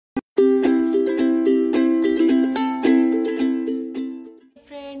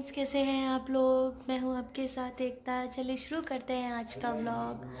कैसे हैं आप लोग। मैं हूं आपके साथ एकता। चलिए शुरू करते हैं आज का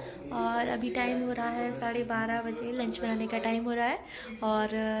व्लॉग। और अभी टाइम हो रहा है 12:30 बजे, लंच बनाने का टाइम हो रहा है। और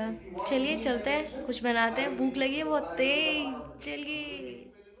चलिए चलते हैं, कुछ बनाते हैं, भूख लगी है बहुत तेज। चलिए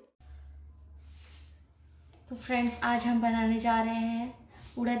तो फ्रेंड्स, आज हम बनाने जा रहे हैं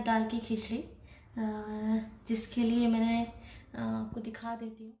उड़द दाल की खिचड़ी, जिसके लिए मैंने आपको दिखा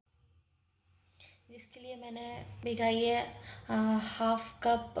देती हूँ। जिसके लिए मैंने भिगाई है 1/2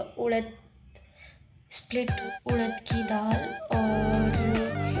 कप स्प्लिट उड़द की दाल, और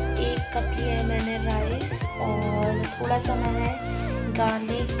 1 कप लिया है मैंने राइस, और थोड़ा सा मैंने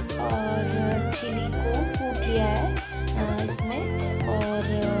गार्लिक और चिली को कूट लिया है इसमें। और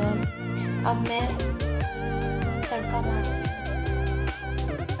अब मैं तड़का मार,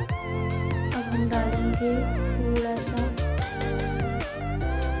 अब हम डालेंगे थोड़ा सा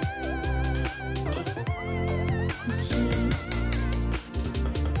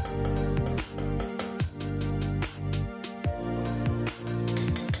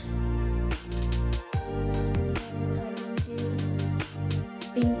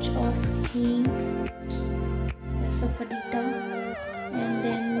pinch of हींग, सफरीटा, एंड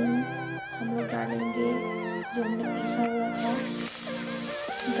देन हम लोग डालेंगे जो हमने पीसा हुआ था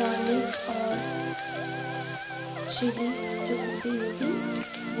गार्लिक और चिली जो कुटी हुई थी,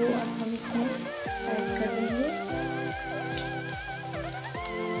 वो अब हम इसमें ऐड कर देंगे।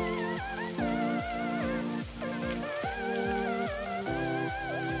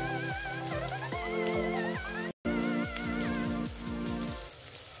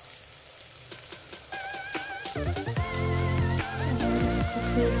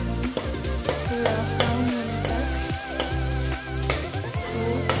 फिर हम थोड़ा ब्राउन होने तक इसको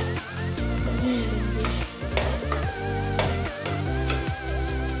भून लेंगे।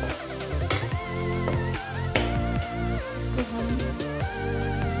 इसको हम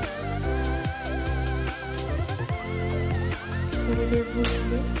थोड़ी देर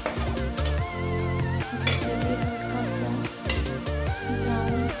भूनेंगे, जिससे हल्का सा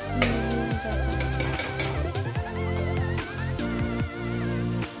ब्राउन हो जाता है।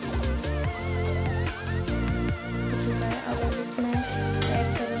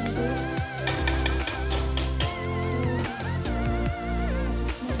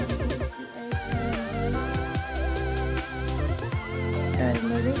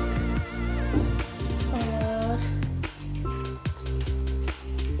 टर्मरिक और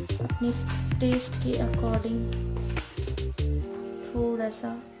अपने टेस्ट के अकॉर्डिंग थोड़ा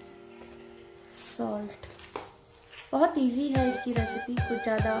सा सॉल्ट। बहुत इजी है इसकी रेसिपी, कुछ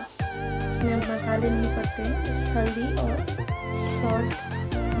ज़्यादा इसमें मसाले नहीं पड़ते हैं। बस हल्दी और सॉल्ट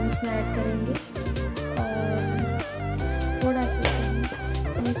हम इसमें ऐड करेंगे और थोड़ा सा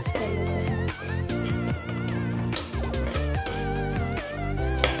मिक्स कर लेते हैं।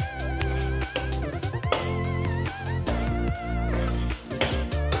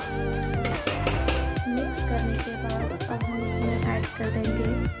 करने के बाद अब हम इसमें ऐड कर देंगे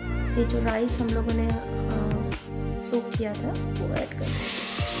ये जो राइस हम लोगों ने सोक किया था, वो ऐड कर देंगे।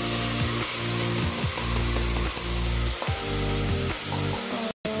 और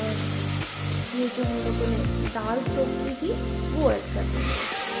ये जो हम लोगों ने दाल सोक की थी, वो ऐड कर देंगे।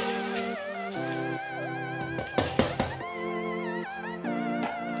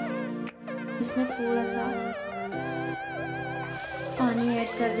 इसमें थोड़ा सा पानी ऐड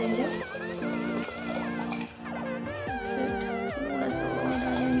कर देंगे।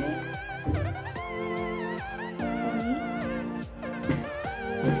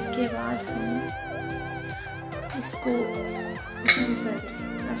 इसके बाद हम इसको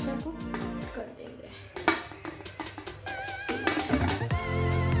आशा को कर देंगे।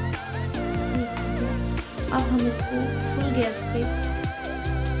 अब हम इसको फुल गैस पे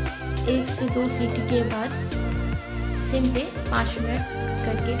 1 से 2 सीटी के बाद सिम पे 5 मिनट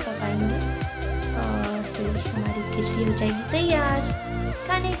करके पकाएंगे, और फिर हमारी खिचड़ी हो जाएगी तैयार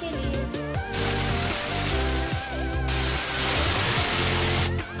खाने के लिए।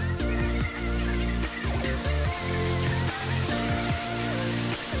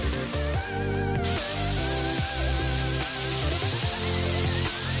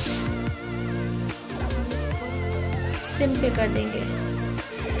 सिम पे कर देंगे।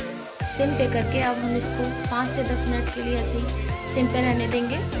 सिम पे करके अब हम इसको 5 से 10 मिनट के लिए ऐसे ही सिम पे रहने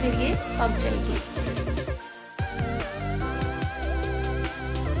देंगे, फिर ये पक जाएगी।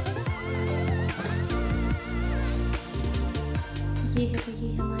 ये है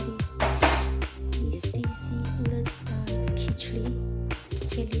रही हमारी टेस्टी सी उड़द दाल खिचड़ी।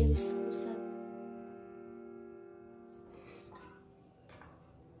 चलिए अब इसको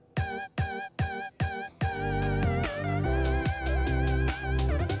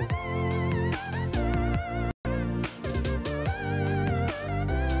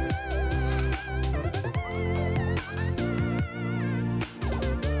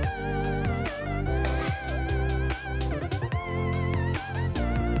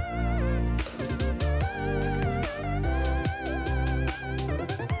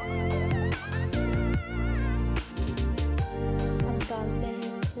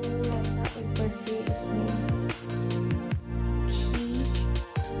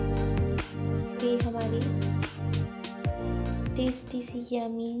टेस्टी सी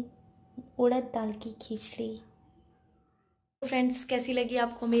यमी उड़द दाल की खिचड़ी। फ्रेंड्स, कैसी लगी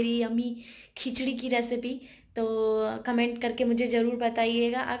आपको मेरी यमी खिचड़ी की रेसिपी? तो कमेंट करके मुझे ज़रूर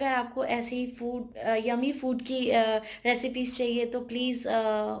बताइएगा। अगर आपको ऐसी फूड यमी फूड की रेसिपीज़ चाहिए तो प्लीज़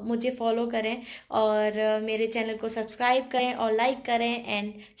मुझे फॉलो करें और मेरे चैनल को सब्सक्राइब करें और लाइक करें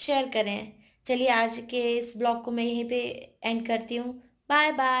एंड शेयर करें। चलिए, आज के इस ब्लॉग को मैं यहीं पे एंड करती हूँ।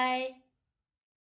 Bye bye.